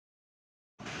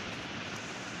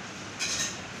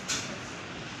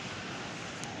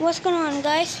What's going on,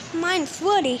 guys? Mine's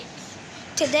Woody.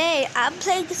 Today I'm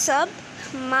playing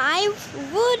my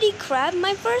Whitty Craft,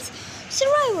 my first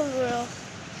survival world.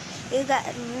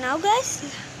 Now,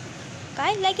 guys,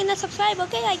 like and subscribe.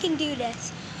 Okay, I can do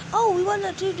this. Oh, we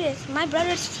wanna do this. My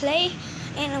brothers play,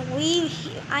 and I'm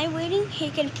waiting.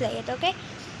 He can play it. Okay.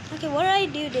 Okay, what do I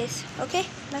do this? Okay,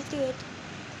 let's do it.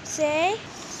 Say.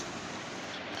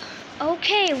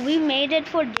 Okay, we made it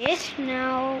for this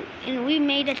now, and we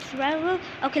made it survival.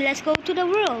 Okay, let's go to the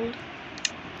world.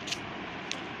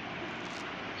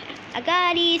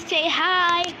 Agadi, say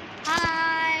hi.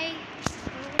 Hi.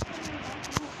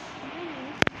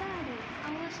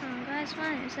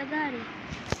 It's Agadi.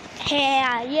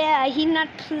 Yeah, he's not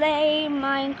playing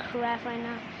Minecraft right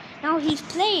now. Now he's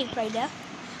playing right now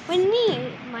with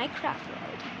me, Minecraft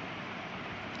world.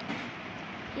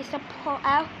 It's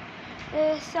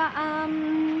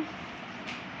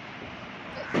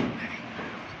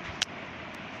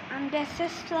and this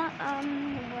is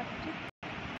what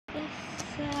is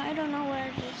I don't know where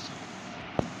it is.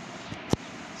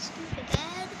 Stupid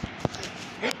dad.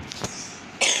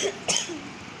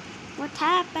 What's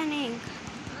happening?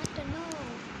 I don't know.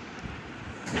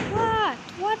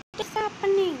 What is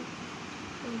happening?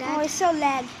 Oh, it's so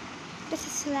lag. This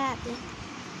is lag.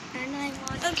 And I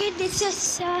want. Okay, this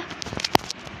is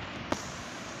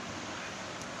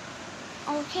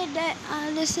okay.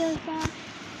 This is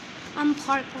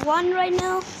part 1 right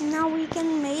now. Now we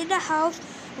can make the house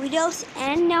videos,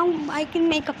 and now I can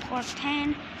make a part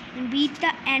 10 and beat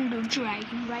the Ender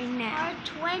Dragon right now.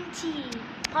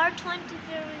 Part 20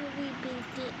 where we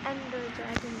beat the Ender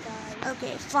Dragon, guys.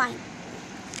 Okay, fine.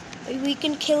 We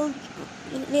can kill.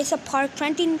 There's a part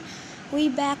 20. We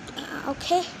back.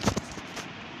 Okay.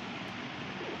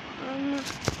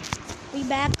 We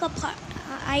back up.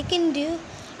 I can do.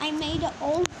 I made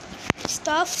all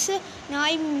stuffs. Now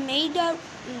I made a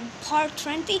part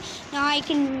 20. Now I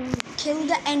can kill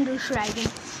the Ender Dragon.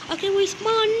 Okay, we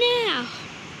spawn now.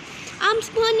 I'm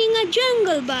spawning a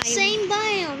jungle biome. Same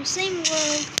biome, same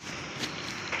world.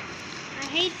 I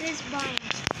hate this biome.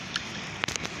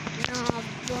 No,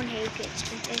 don't hate it.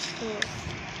 It's cool.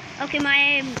 Okay,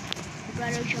 my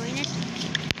brother joined it.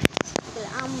 Okay,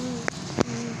 I'm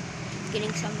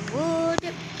getting some wood.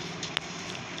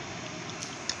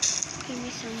 Give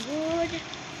me some wood.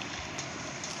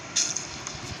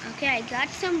 Okay, I got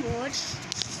some wood.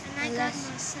 And I got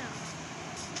myself.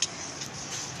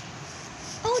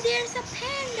 Oh, there's a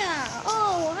panda.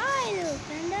 Oh, hi, little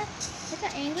panda. Is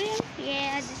that angry one?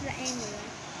 Yeah, this is the angry one.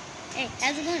 Hey,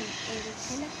 how's it going? Angry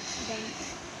panda.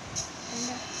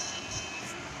 Panda.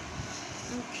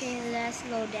 Okay, let's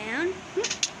go down.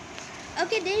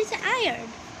 Okay, there's iron.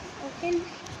 Okay.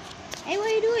 Hey, what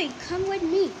are you doing? Come with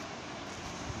me.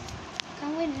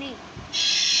 Come with me.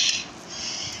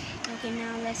 Okay,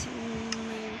 now let's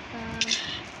make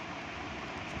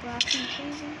crafting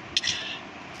table.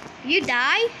 You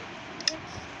die?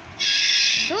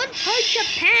 Don't touch a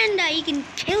panda. He can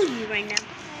kill you right now.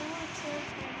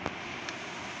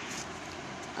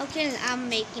 Okay, I'm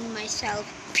making myself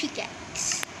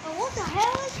pickaxe. Oh, what the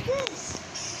hell is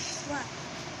this? What?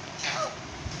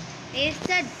 Is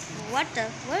that what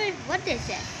is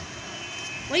that?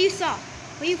 What you saw?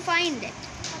 Where you find it? A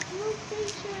blue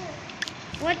t-shirt.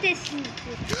 What is it?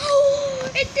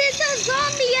 Is a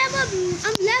zombie. You have a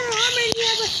leather armor and you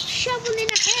have a shovel in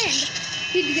a hand.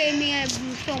 He gave me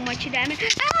so much damage.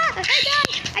 Ah!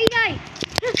 I die!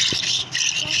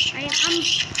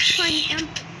 I'm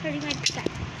hurting my pickaxe.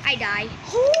 I die.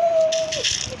 Oh!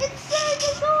 It's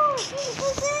Ceratosaur!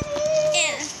 It's in here!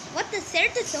 Yeah. What the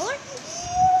Ceratosaur?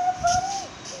 Yeah, buddy!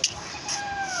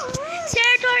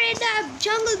 Ceratosaur in the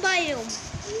jungle biome.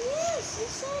 Yes, the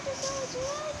Ceratosaur is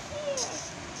right here.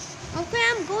 Okay,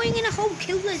 I'm going in a hole.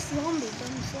 Kill this zombie.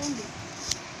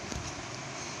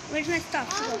 Where's my stuff?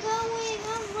 I'm going.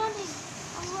 I'm running.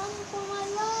 I'm running for my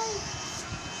life.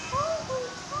 Oh my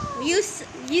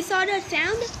God. You saw the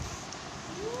sound?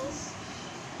 Yes.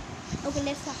 Okay,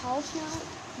 let's the house now.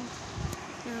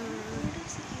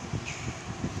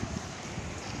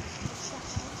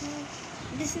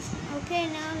 This is okay.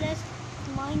 Now let's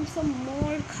mine some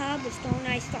more cobblestone.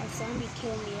 I thought zombie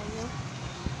kill me, you know.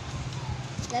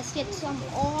 Let's get some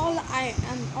all iron,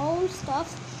 all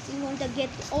stuff. We want to get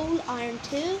all iron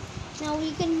too. Now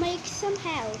we can make some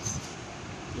house.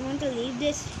 You want to leave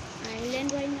this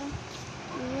island right now?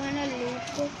 You want to leave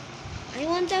it? I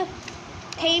want to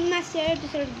tame my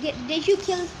ceratosaur. Did you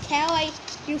kill cow?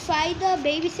 You fight the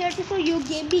baby ceratosaur. You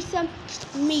give me some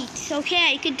meat.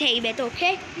 Okay, I can tame it.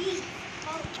 Okay.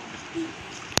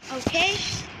 Okay.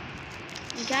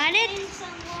 You got it? And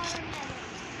some watermelon.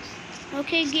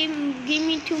 Okay, give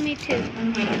me to me too.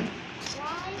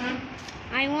 Why?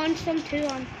 I want some too.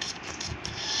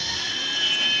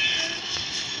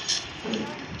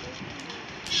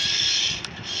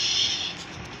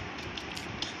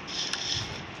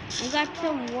 I got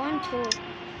some one too.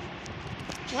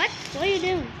 What? What are you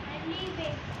doing? I'm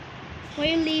leaving. Where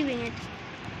are you leaving it?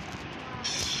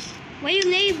 Where are you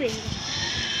leaving?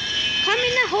 Come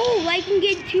in the hole. I can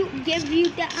give you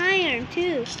the iron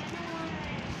too.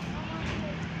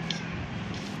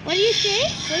 What do you say?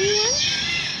 What do you want?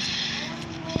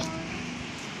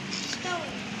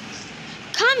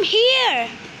 Come here.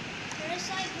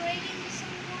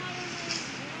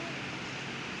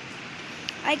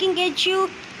 I can get you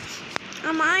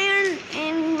iron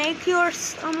and make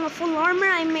yours a full armor.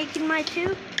 I'm making my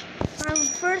too.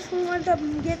 First we want to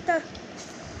get the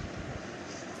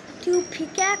 2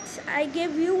 pickaxe. I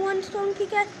give you 1 stone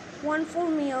pickaxe, 1 for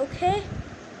me, okay?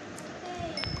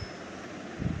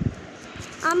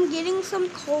 I'm getting some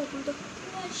coal.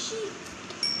 Sheep.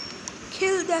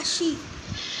 Kill the sheep.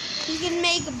 You can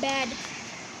make a bed.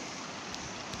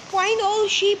 Find all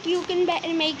sheep you can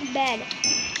make a bed.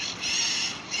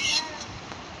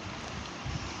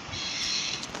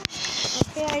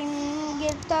 Okay, I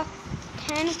get the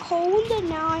 10 coal.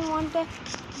 Now I want to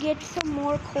get some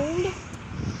more coal.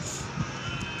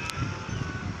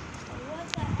 What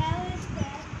the hell is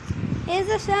that? It's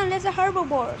a sound. It's a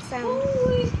herbivore sound.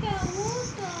 Holy cow, what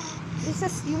the? This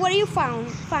is what do you find?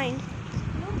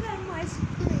 Look at my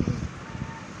screen.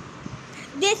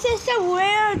 This is a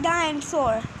rare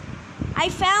dinosaur. I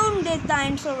found this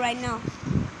dinosaur right now.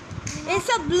 It's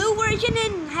a blue version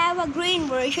and have a green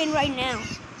version right now.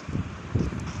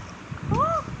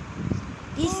 Oh.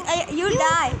 You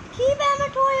die. Keep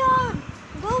inventory on.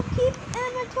 Go keep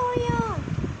inventory on.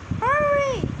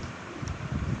 Hurry.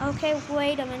 Okay,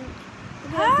 wait a minute.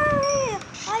 Hurry.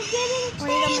 I'm getting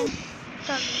Wait a minute.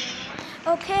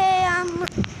 Okay,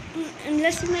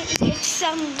 let's get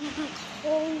some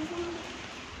coal.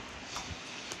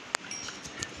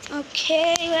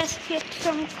 Okay, let's get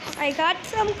some. I got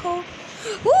some coal.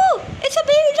 Ooh, it's a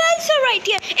baby dinosaur right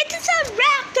here. It is a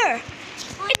raptor.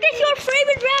 It is your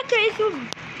favorite raptor. It's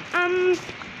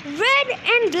red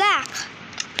and black.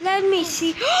 Let me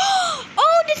see.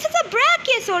 Oh, this is a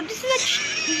brachiosaur. This is a.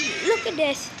 Look at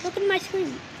this. Look at my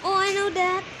screen. Oh, I know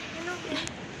that. I know him.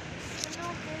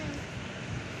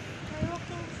 I'm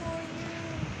looking for you.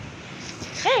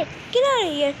 Hey, get out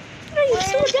of here.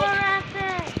 Where's the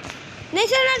raptor?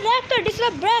 This is not a raptor. This is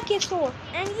a brachiosaur.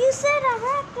 And you said a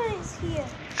raptor is here.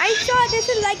 I saw this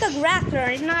is like a raptor.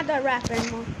 It's not a raptor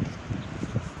anymore.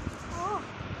 Oh.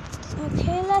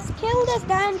 Okay, let's kill this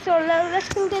dinosaur. Let's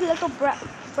kill the little brat.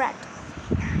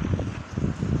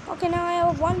 Okay, now I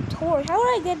have 1 torch. How do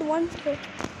I get 1 torch?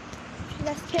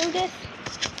 Let's kill this.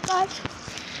 Guys,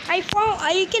 I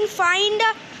can find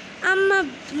a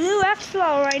blue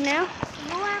axolotl right now.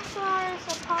 Blue axolotl is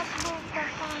impossible to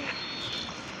find.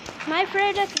 My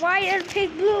friend, that's why I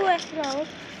pick blue axolotl.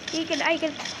 I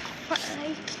can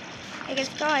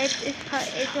saw it.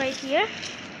 It's right here.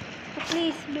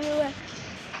 Please, blue axolotl.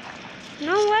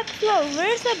 No axolotl.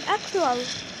 Where's the axolotl?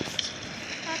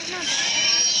 That's not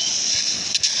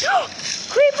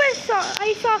Creeper!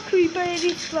 I saw creeper and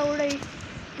it exploded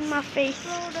in my face.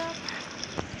 Explode up.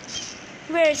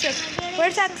 Where is it?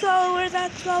 Where's axolotl? Where's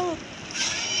axolotl?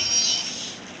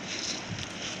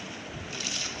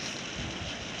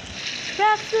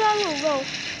 Axolotl, go.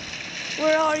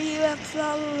 Where are you,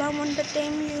 axolotl? I want to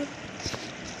tame you.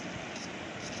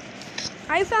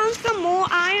 I found some more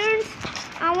irons.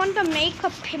 I want to make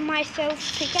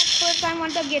myself pickaxe first. I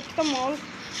want to get some more.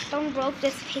 Don't broke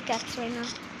this pickaxe right now.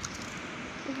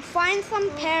 Find some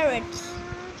parrots.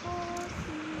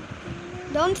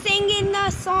 Don't sing in the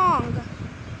song.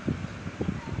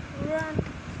 Run.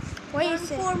 What Run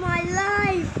is it? for my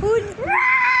life.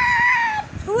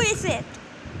 Who is it?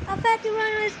 A pack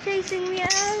runner is chasing me.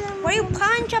 Why you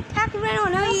punch a pack rhino?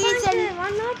 No, I'm he's punching him.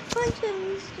 I'm not punching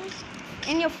him. He's just...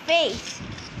 in your face.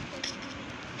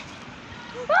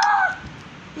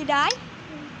 You die?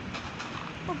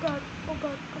 Oh god. Oh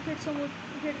god. I'll get some wood.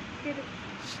 Get it.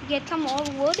 Get some more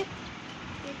wood.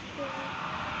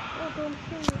 Oh, don't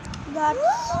kill me. That's...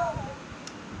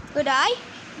 You die?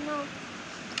 No.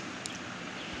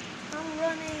 I'm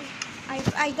running.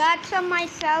 I got some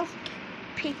myself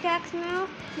pickaxe now.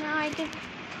 Now I can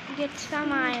get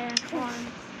some iron for him.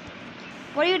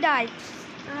 Where you died?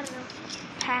 I don't know.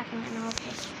 Pac-Man,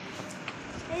 okay.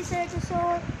 Hey,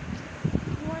 Certosaur.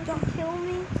 You want to kill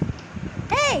me?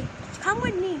 Hey, come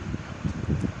with me.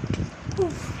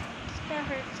 Oof. That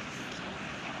hurt.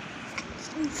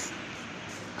 Oof.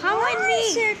 Come find me.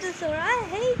 Certosaur, I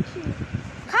hate you.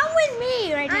 Come with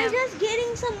me right now. I'm just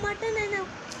getting some mutton and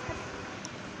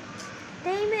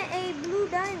a blue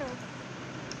dino.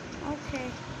 Okay.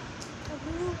 A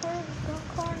blue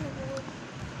carnivore.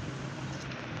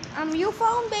 You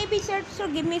found baby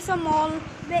Certosaur. Give me some more.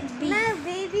 No,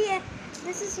 baby.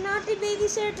 This is not the baby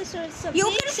Certosaur. It's a You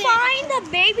big can Certosaur. find the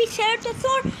baby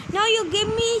Certosaur. Now you give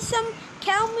me some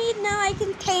cow meat. Now I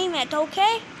can tame it.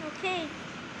 Okay. Okay.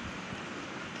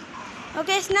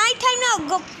 Okay, it's nighttime now.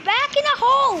 Go back in the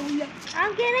hole.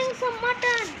 I'm getting some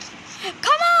mutton.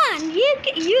 Come on.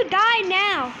 You die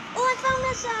now. Oh, I found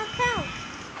this cow.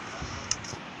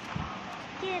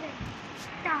 Get it.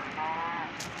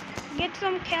 Get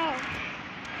some cow.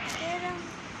 Get him.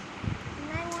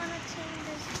 And I want to tame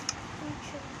this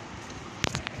creature.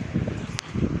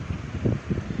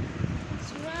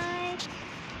 It's right.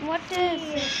 What is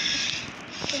it?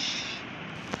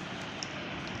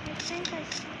 I think I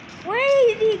see. Where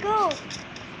did he go?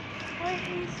 Where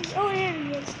is he? Oh, there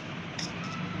he is.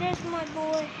 There's my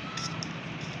boy.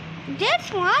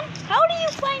 This one? How do you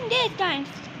find this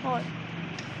dinosaur?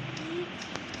 You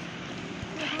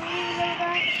hungry, little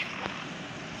guy?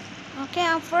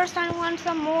 Okay, first I want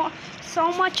some more.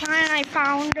 So much iron I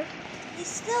found. He's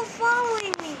still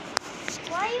following me.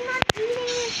 Why are you not eating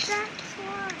his that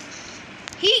one?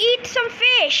 He eats some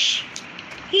fish.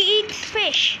 He eats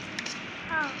fish.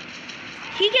 Oh.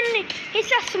 It's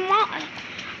a small,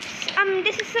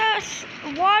 this is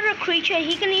a water creature.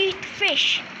 He can eat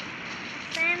fish.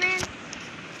 Salmon.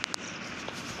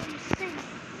 Something.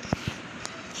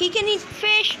 He can eat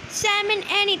fish, salmon,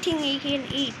 anything he can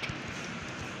eat.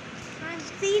 I'm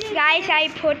feeding Guys, him. I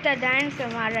put the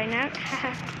dinosaur out right now.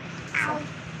 Ow.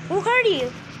 Who hurt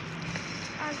you?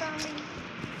 A zombie.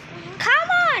 Come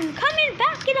on, come in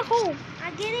back in the hole.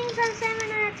 I'm getting some salmon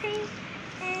and a dino.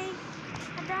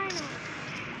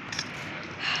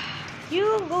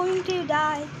 You're going to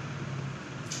die.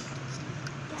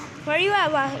 Where you at,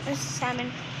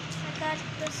 salmon? I got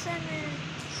the salmon.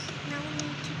 Now we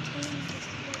need to tame this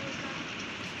little guy.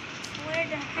 Where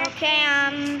the heck? Okay,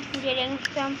 I'm getting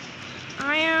some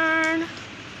iron,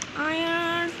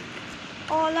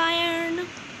 all iron, You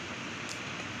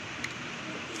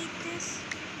eat this.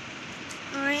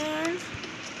 iron.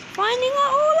 Finding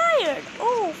all iron.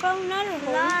 Oh, found another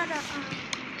hole. Lot of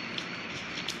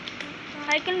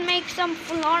I can make some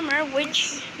full armor,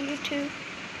 which you too.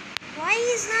 Why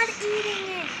he's not eating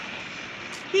it?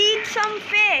 He eats some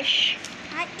fish.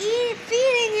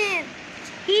 Feeding him.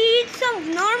 He eats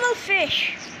some normal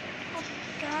fish. Oh,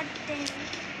 God damn it.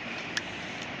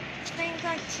 Think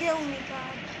God kill me,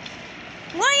 God.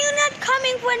 Why are you not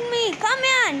coming with me? Come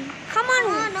on. Come on.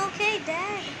 Come on, okay,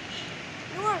 Dad.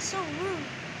 You are so rude.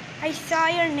 I saw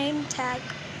your name tag.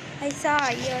 I saw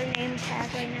your name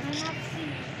tag right now. I'm not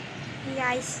feeding. Yeah,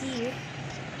 I see you.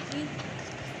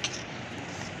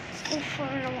 Oof,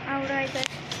 alright,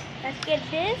 let's get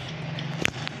this.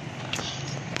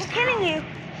 Who's killing you?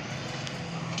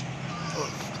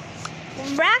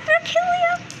 Raptor kill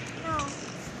you? No.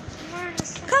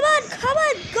 Come on,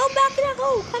 go back in the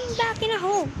hole. Come back in the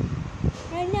hole.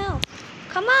 Right now.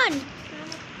 Come on.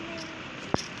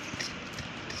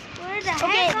 Where the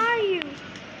heck are you?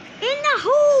 In the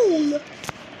hole.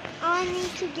 I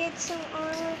need to get some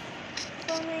armor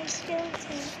for my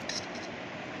skeleton.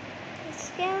 The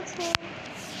skeleton.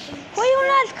 Why you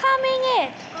not coming in?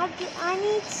 I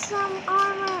need some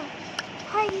armor.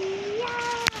 Hiya!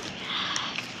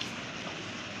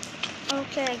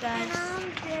 Okay, guys. And I'm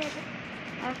dead.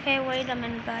 Okay, wait a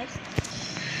minute, guys.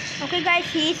 Okay, guys,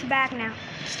 he's back now.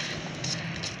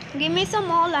 Give me some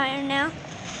more iron now.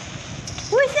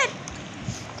 Who is it?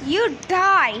 You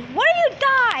die. Why do you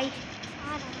die?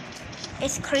 I don't know.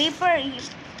 It's creeper.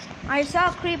 I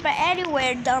saw creeper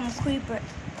everywhere. Dumb creeps.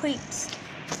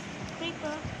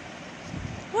 Creeper.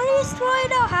 Why do you destroy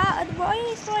the house? Why do you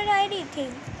destroy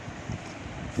anything?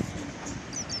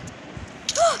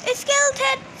 It's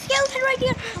skeleton. Skeleton right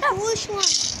here. No. Which one?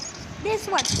 This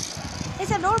one.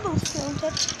 It's a normal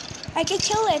skeleton. I can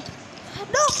kill it.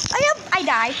 No, I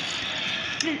die.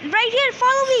 Right here,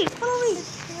 follow me. Follow me.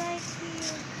 It's right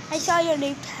here. I saw your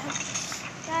name tag.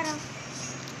 Got him.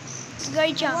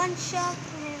 Great job. One shot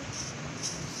him.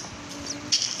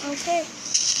 Okay.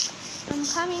 I'm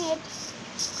coming it.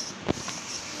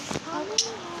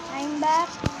 I'm back.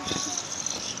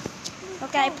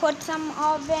 Okay, I put some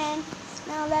oven.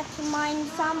 Now let's mine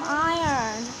some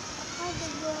iron.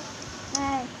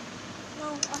 Hey. No,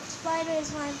 a spider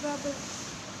is my brother.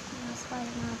 No,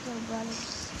 spider, not your brother.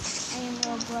 I am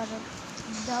your brother.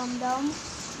 Dumb.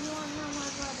 You are not my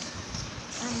brother.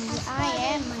 I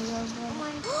am your brother. Oh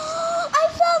my. I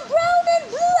found brown and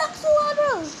blue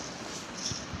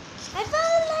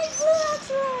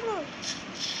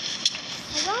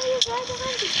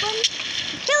open.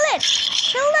 Kill it!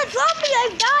 Kill the zombie!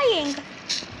 I'm dying!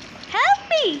 Help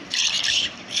me!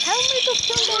 Help me to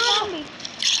kill the zombie!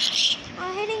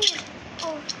 I'm hitting it.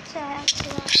 Oh, it's an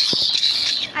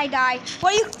axolotl. I died.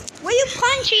 Were you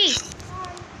punchy?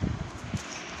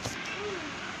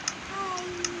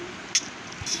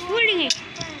 Where is it?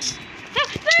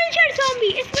 Villager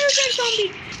zombie! It's villager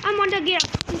zombie! I'm on the gear.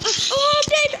 Oh,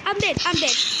 I'm dead! I'm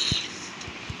dead!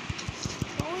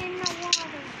 Go in the water.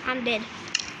 I'm dead.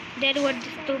 Dead with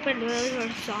stupid villager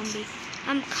zombie.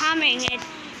 I'm coming.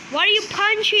 Why are you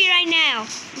punchy right now?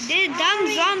 This dumb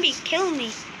zombie kill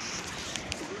me.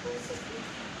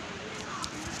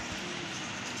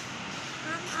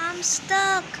 I'm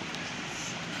stuck.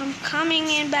 I'm coming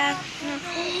in back. No.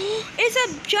 It's a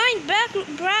giant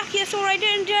brachiosaur right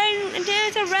there, and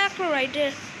there's a raptor right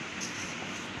there.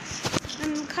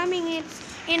 I'm coming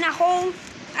in a hole.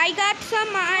 I got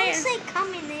some iron. Don't say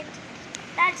come in it.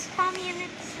 That's coming in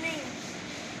its name.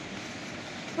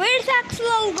 Where's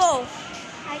Axel go?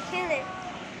 I kill it.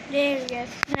 There he is.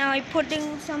 Now I'm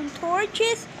putting some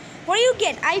torches. What do you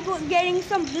get? I'm getting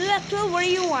some blue Axel. What do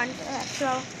you want,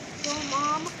 Axel? Go,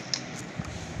 Mom.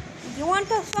 You want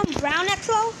some brown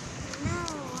Axel? No,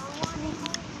 I want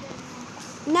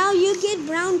to. Now you get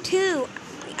brown too.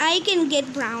 I can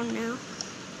get brown now.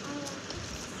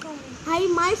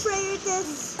 My favorite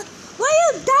is. Why are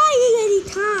you dying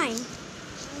anytime?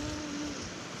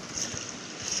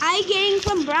 I getting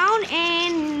some brown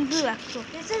and blue Axel.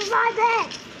 This is my bed.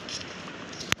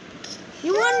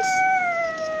 You want?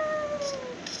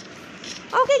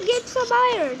 Okay, get some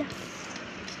iron.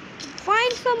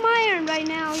 Find some iron right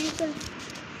now. You can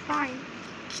find.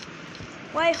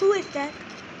 Why? Who is that?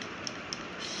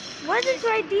 What is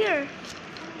right there?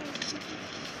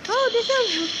 Oh, this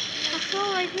is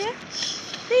Axel right here.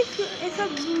 This is a.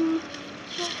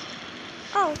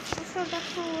 Oh, I saw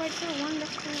Axel right there. One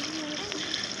Axel.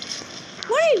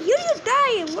 What are you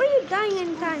dying? Where are you dying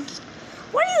anytime?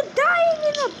 What are you dying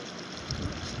in a?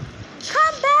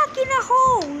 Come back in a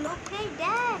hole. Okay,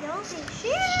 Dad. Okay,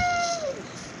 shit.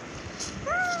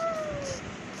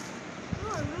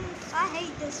 I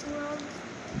hate this world.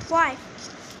 Why?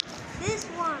 This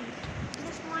one.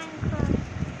 This Minecraft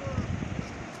world.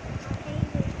 I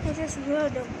hate it. This is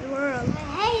good world. I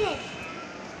hate it.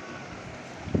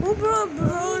 Oh, bro. I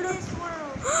hate this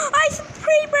world. It's a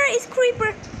creeper. It's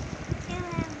creeper. Kill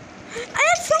him. I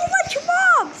have so much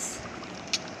mobs.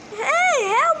 Hey,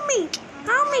 help me.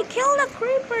 Help me kill the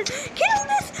creepers. Kill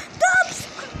this dumb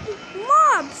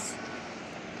mobs.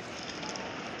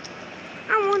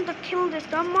 I want to kill this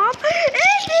dumb mob. And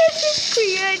this is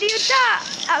creative. You die.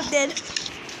 I'm dead.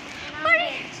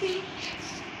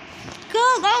 Go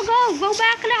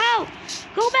back in the house.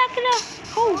 Go back in the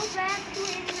hole. Go back to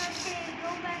in the cave.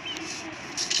 Go back to the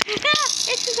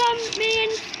It's a zombie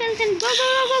and skeleton. Go,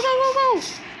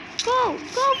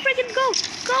 freaking go.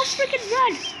 Go, freaking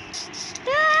run.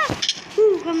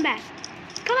 Ooh, come back.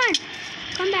 Come on.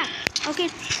 Come back. Okay.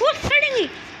 Who's hurting me?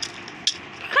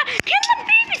 Kill the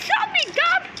baby zombie,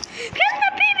 dumb. Kill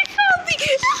the baby zombie.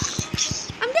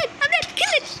 I'm dead.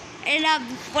 Kill it. And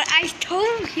what I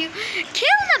told you,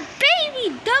 kill the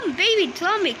baby, dumb baby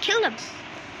zombie. Kill the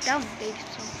dumb baby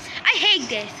zombie. I hate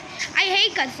this. I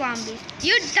hate gun zombies.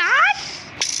 You died?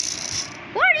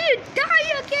 Why do you die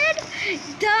again?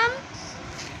 Dumb.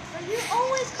 But you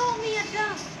always call me a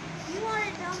dumb. You are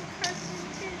a dumb person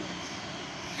too.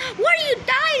 Why do you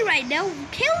die right now?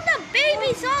 Kill the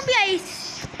baby zombie. I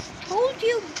told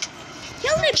you.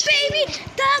 Kill the baby,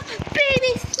 dumb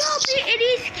baby zombie. It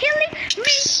is killing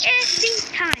me every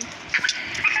time.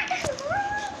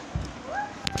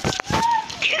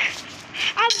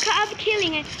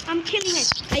 I'm killing it.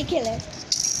 I kill it.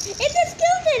 It's a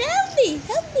skeleton.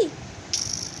 Help me.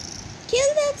 Kill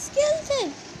that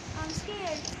skeleton. I'm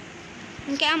scared.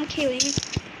 Okay, I'm killing it.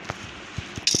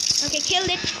 Okay, killed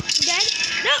it. Dead?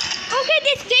 No. Okay,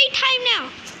 it's daytime now.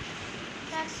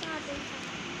 That's not daytime.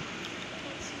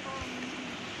 It's morning.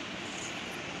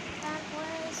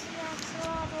 Where's the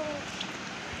axolotl?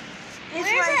 Where's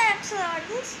the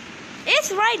axolotl? It's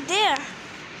right there.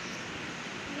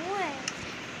 Where?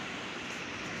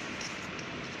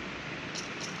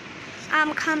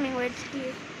 I'm coming with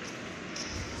you.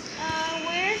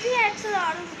 Where's the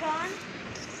axolotl gone?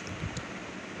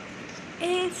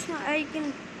 It's not, I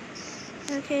can.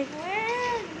 Okay.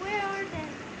 Where are they?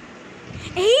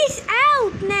 He's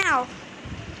out now.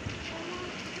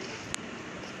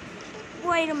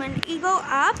 Wait a minute. You go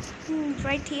up,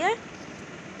 right here.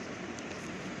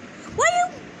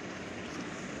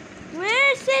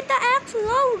 Where did the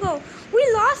axolotl go?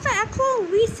 We lost the axolotl.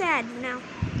 We sad now.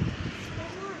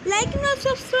 Like and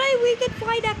subscribe. We can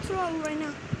fight axolotl right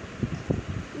now.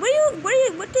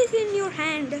 What is in your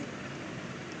hand?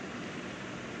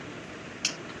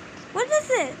 What is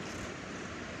it?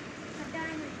 A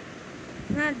diamond.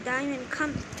 Not diamond,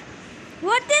 come.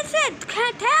 What is it?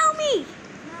 Can't tell me.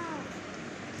 No.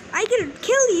 I can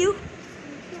kill you. You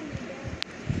kill me,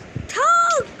 Dad.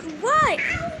 Talk! What?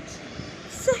 Ouch!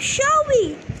 So show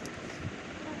me.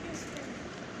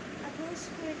 A blue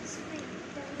squid snake.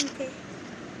 Okay.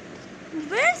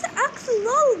 Where's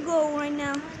Axolotl go right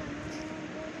now? I don't know.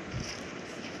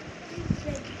 He's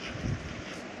dead.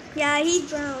 Yeah, he's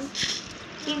drowned.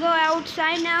 He go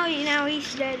outside now. Now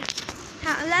he's dead.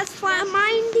 Let's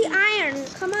mine the iron.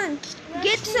 Come on.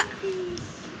 Get some.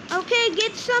 Okay,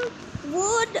 get some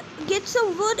wood. Get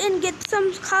some wood and get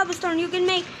some cobblestone. You can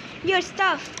make your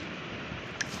stuff.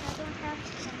 I don't have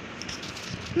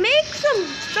stuff. Make some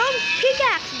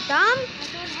pickaxe, dumb. I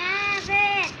don't have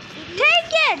it.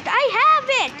 Take it. I have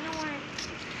it. I don't want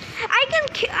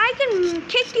it. I can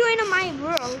kick you into my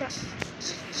world.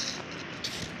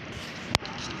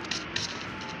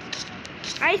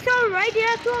 I saw right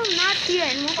there, so I'm not here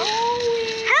anymore. Oh,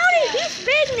 Howdy, he's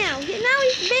big now. Now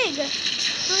he's big.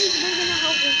 Now he's big in the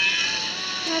hole.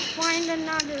 Let's find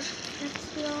another.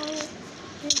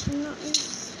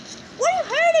 What are you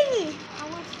hurting me? I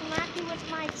want to smack you with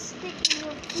my stick in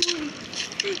your food.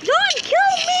 Don't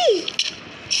kill me!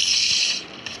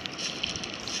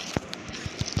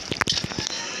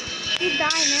 You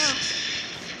die now.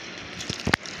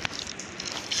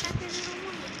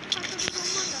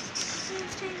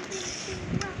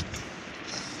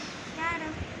 Got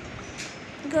him.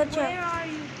 Good job. Where are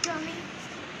you, dummy?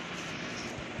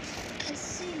 I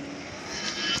see you.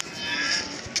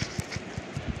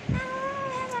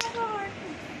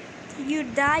 You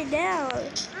died now.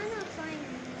 I'm not finding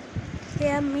you.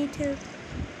 Yeah, me too.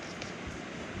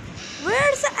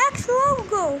 Where's the axolotl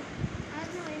go? I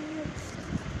don't know in you.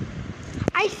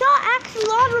 I saw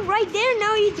axolotl right there.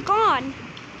 Now he's gone.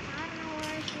 I don't know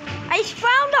where it's going. I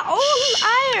found the old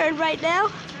iron right now.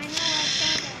 I know I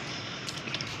saw that.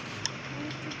 I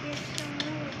need to get some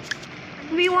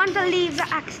wood. We want to leave the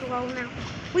axolotl now.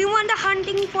 We want the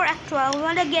hunting for axolotl. We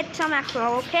want to get some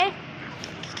axolotl, okay?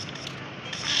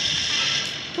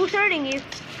 Who's hurting you?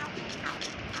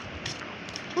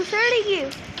 Who's hurting you?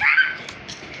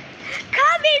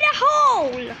 Come in the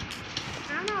hole!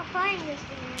 I'm not playing this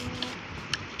game anymore.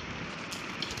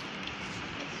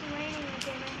 It's raining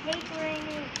again. I hate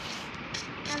raining.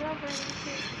 I love raining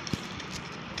too.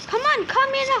 Come on,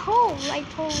 come in the hole. I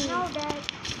told you. No, Dad.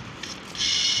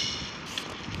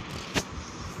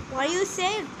 What do you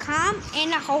say? Come in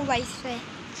the hole, I say.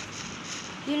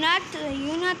 You not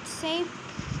say.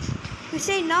 You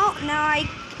say no. Now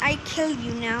I kill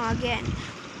you now again.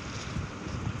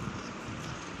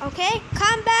 Okay,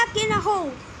 come back in the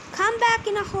hole. Come back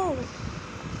in the hole.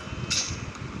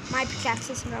 My pickaxe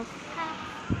is broke.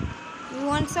 You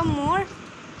want some more?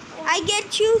 I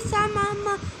get you some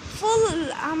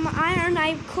full iron.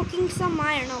 I'm cooking some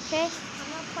iron. Okay. I'm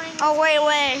not playing. Oh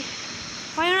wait.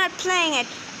 Why are you not playing it?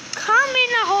 Come in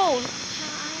the hole. No,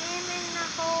 I am in the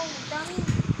hole, dummy.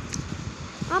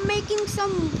 I'm making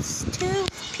some two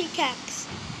pickaxe.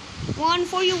 One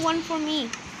for you, one for me. No,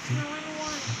 I don't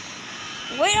want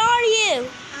it. Where are you?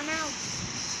 I'm out.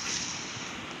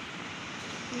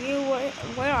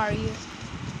 Where are you? I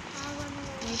run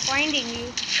away. I'm finding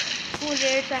you. Oh,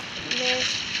 there.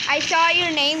 I saw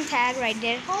your name tag right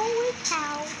there. Holy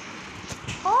cow.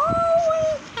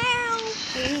 Holy cow!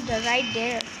 He's right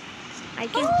there. I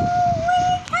can.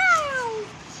 Holy cow.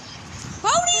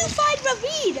 How do you find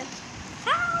Ravid?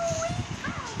 Holy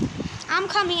cow. I'm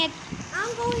coming in.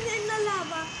 I'm going in the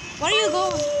lava. Where are you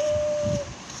going?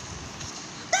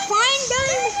 Find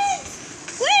diamond.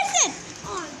 Where is it?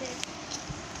 On this.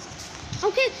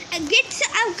 Okay,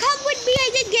 come with me. I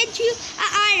can get you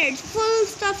iron, full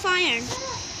stuff iron.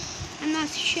 I'm not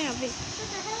sure of it.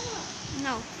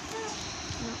 No.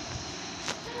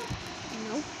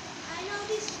 No. I know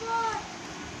this spot.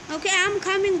 Okay, I'm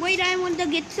coming. Wait, I want to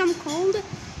get some coal,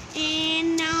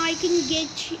 and now I can get.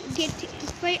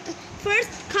 First,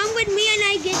 come with me, and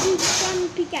I get you some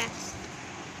pickaxe.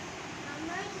 I'm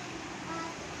right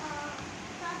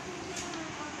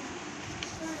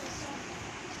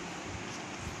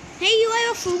Hey, you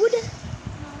have food?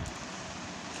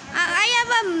 I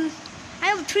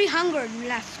have 300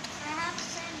 left. I have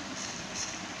sand.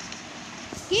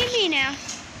 Give me now.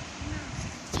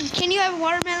 No. Can you have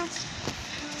watermelon?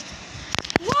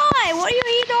 Why? What do you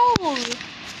eat all? I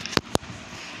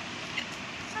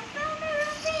found a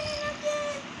ravine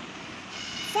again.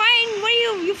 Find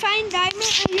where you find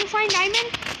diamond? You find diamond?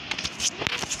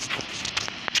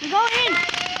 Go in.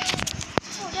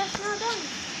 Oh, that's not done.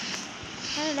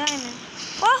 Not a diamond.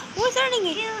 Oh, who's earning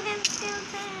it? Kill him,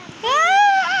 skeleton.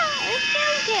 Ah, a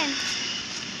skeleton.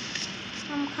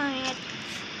 I'm coming at.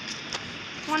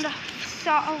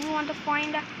 Want to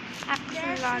find a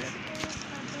axe ladder.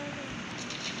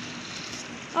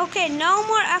 Okay, no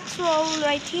more axe roll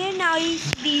right here. Now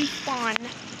he's despawn.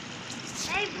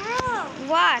 Hey, bro.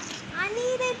 What? I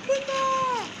need a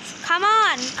pickaxe. Come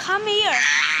on, come here.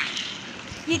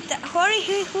 Hurry,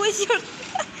 who is your...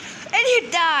 And you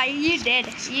die. You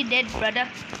dead, brother.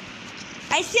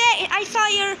 I saw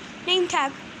your name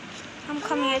tag. I'm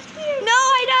coming in. No,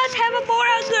 I don't have a boar.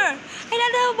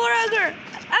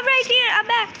 I'm right here. I'm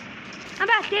back.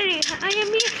 There I am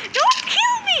here. Don't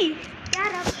kill me.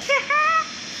 Got him.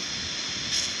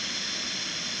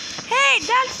 Hey,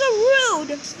 that's so rude.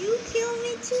 You kill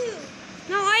me too.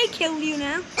 No, I killed you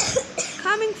now.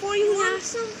 Coming for you now. Want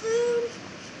some food?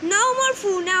 No more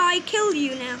food now. I killed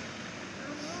you now.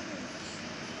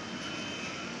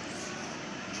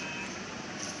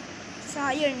 Saw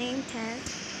your name tag.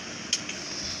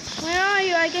 Where are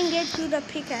you? I can get you the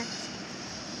pickaxe.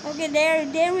 Okay,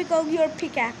 there we go. Your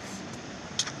pickaxe.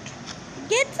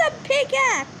 Get some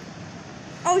pickaxe.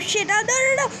 Oh shit! No!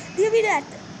 Give me that.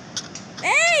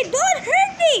 Hey, don't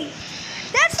hurt me.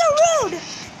 That's so rude.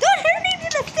 Don't hurt me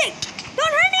with the stick.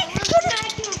 Don't hurt me.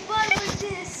 What was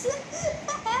this?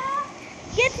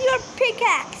 Get your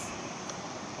pickaxe.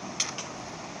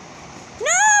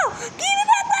 No! Give me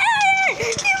back my iron!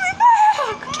 Give me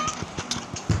back!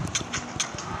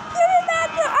 Give me back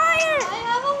your iron! I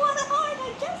have a one heart.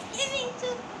 I'm just giving to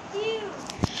you.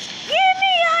 Give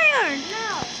me iron! No.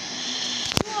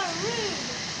 You are rude.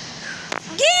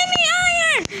 Give me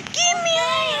iron! Give me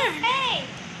iron!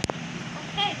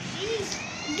 Okay, jeez.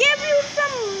 Give you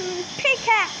some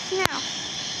pickaxe now.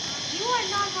 You are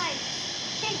not my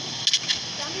king.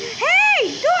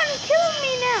 Hey! Don't kill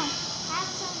me now! Have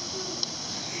some food.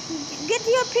 Get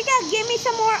your pickaxe. Give me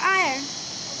some more iron.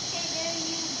 Okay, there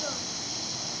you go.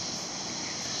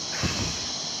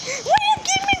 What do you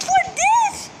give me for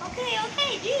this? Okay,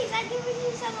 jeez, I'm giving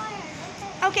you some iron.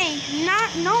 Okay,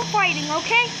 no fighting,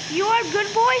 okay? You are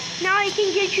good boy. Now I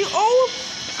can get you all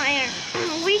iron.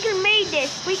 We can make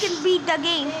this. We can beat the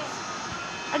game.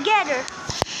 Together.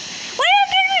 What are you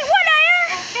giving me? What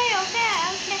iron? Okay.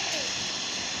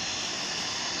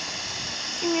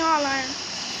 Give me all iron.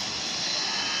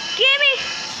 Give me.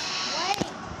 Wait.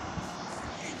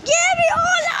 Give me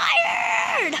all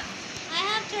iron. I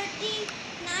have 13.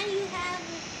 Now you have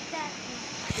that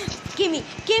one. Give me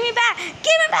back.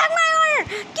 Give me back my iron.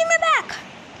 Give me back.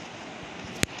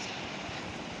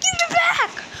 Give me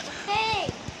back. Hey.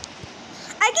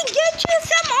 I can get you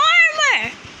some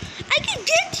armor. I can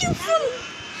get you some.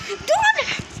 Don't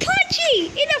punch me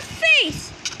in the face.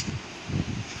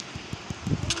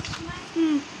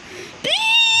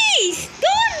 Please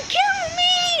don't kill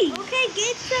me. Okay,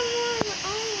 get some more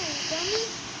iron, dummy.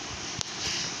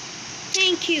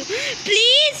 Thank you.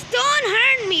 Please don't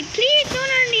hurt me. Please don't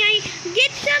hurt me. I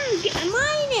get some.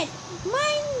 Mine it.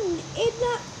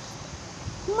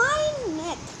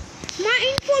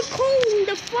 Mine for cold.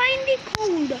 Find the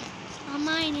cold. I'll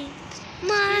mine it. A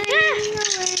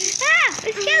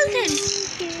skeleton.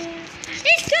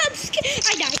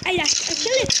 I died. I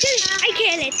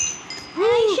kill it. I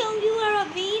showed you a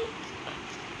ravine.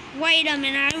 Wait a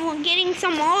minute. I'm getting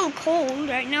some all cold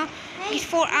right now. Hey, It's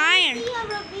for iron. See a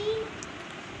ravine?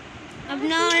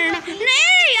 No. Hey,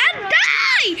 I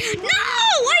died. No,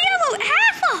 I have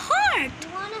half a heart. You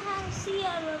wanna see a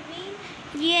ravine?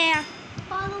 Yeah.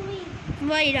 Follow me.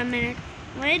 Wait a minute.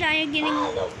 Wait, are you getting...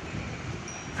 Follow.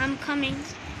 I'm coming.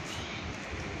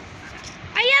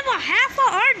 I have a half a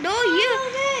heart though. You...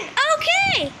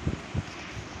 Okay.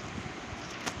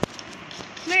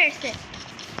 Where is it?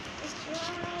 It's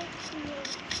right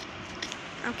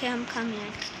here. Okay, I'm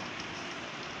coming.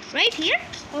 Right here?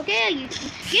 Okay,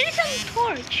 get some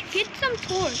torch. Get some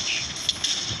torch.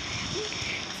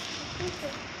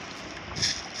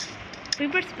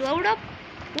 Creepers blowed up?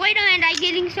 Wait a minute, I'm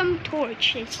getting some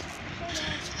torches.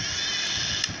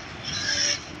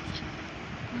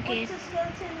 Okay. What's the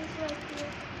skeleton is right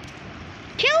here?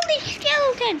 Kill the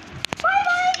skeleton!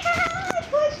 Bye-bye!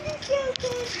 Push the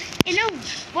skeleton! In a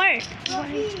bird.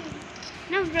 Ravine.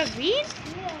 No, ravine?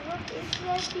 Yeah, look, it's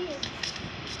right here.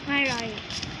 Where are you?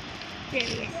 There he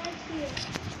is.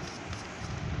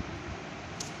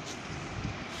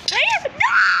 Right here.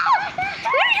 No!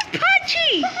 Why are you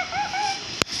punchy?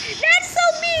 That's so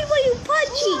mean when you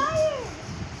punchy.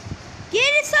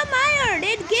 Get some iron.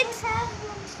 It gets.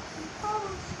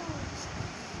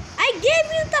 I gave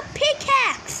you the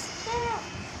pickaxe.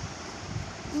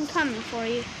 I'm coming for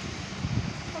you.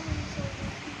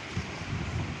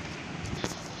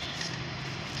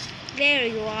 There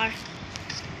you are.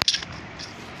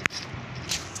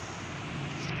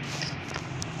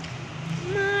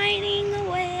 Mining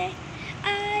away,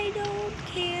 I don't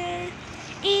care.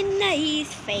 In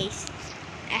his face.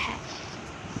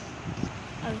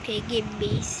 Okay, give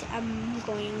me. I'm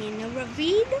going in a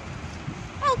ravine.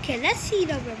 Okay, let's see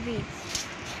the ravine.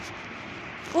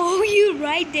 Oh, you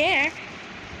right there.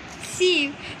 See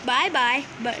you. Bye bye.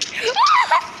 But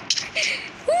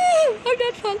I'm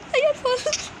not fall. I not fall.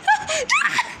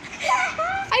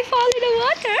 I fall in the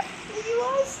water. You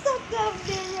are stuck down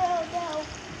there now.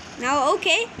 Now,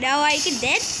 okay. Now I can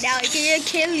dead. Now I can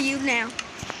kill you now.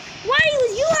 Why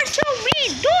you are so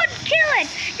mean? Don't kill it.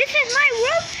 This is my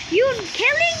world. You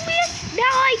killing me?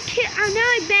 Now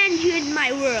I ban you in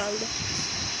my world.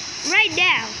 Right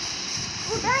now.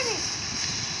 Oh, darn it.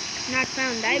 Not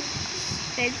found. I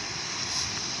said.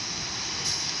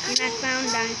 Not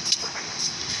found.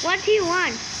 What do you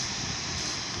want?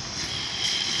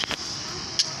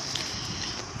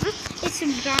 Huh? It's a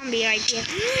zombie right here.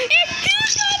 It's two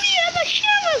zombies on the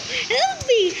shovel. Help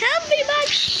me, man.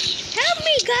 Help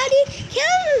me, Gotti.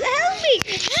 Help me.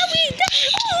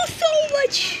 Oh, so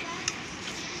much.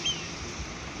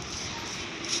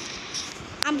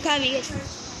 I'm coming.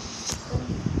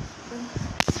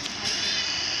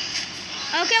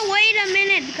 Okay, wait a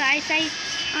minute, guys.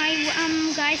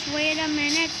 Guys, wait a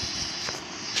minute.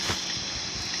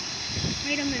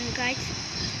 Wait a minute, guys.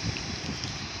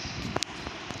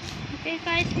 Okay,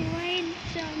 guys, wait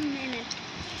a minute.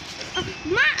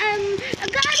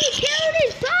 Gotti killed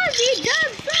it. Zombie,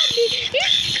 dumb zombie.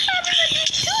 It's coming with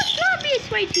these two zombies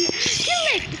right here. Kill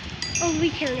it. Oh, we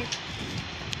killed it.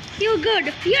 You're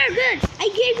good. You're good. I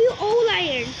gave you all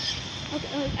iron.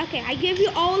 Okay. I gave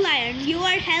you all iron. You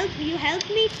helped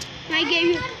me. I gave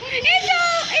you.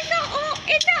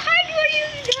 It's a hide for you.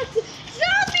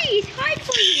 Zombies hide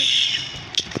for you.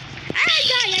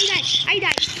 I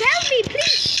died. Help me,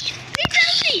 please. Please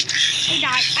help me. I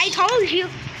died. I told you.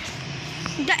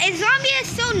 The zombie is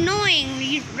so annoying,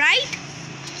 right?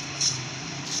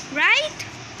 Right?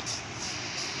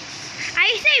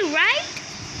 I say right?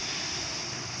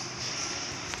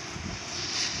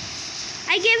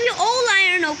 I gave you all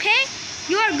iron, okay?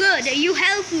 You are good. You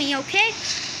helped me, okay?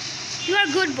 You are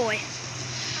a good boy.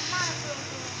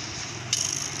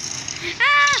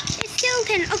 It's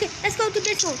skeleton. Okay, let's go to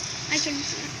this one. I can.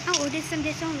 Oh, this one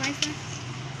right there.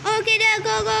 Okay, there.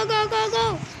 Go.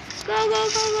 Go.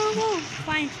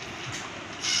 Fine.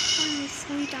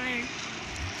 Sweet iron.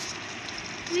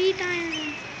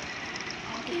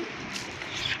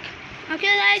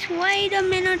 Okay, guys, wait a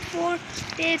minute for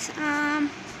this.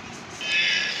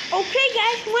 Okay,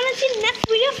 guys, wanna see the next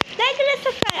video? Like and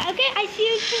subscribe. Okay, I see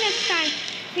you next time.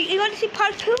 You want to see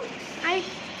part 2? I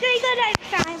see you next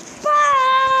time. Bye.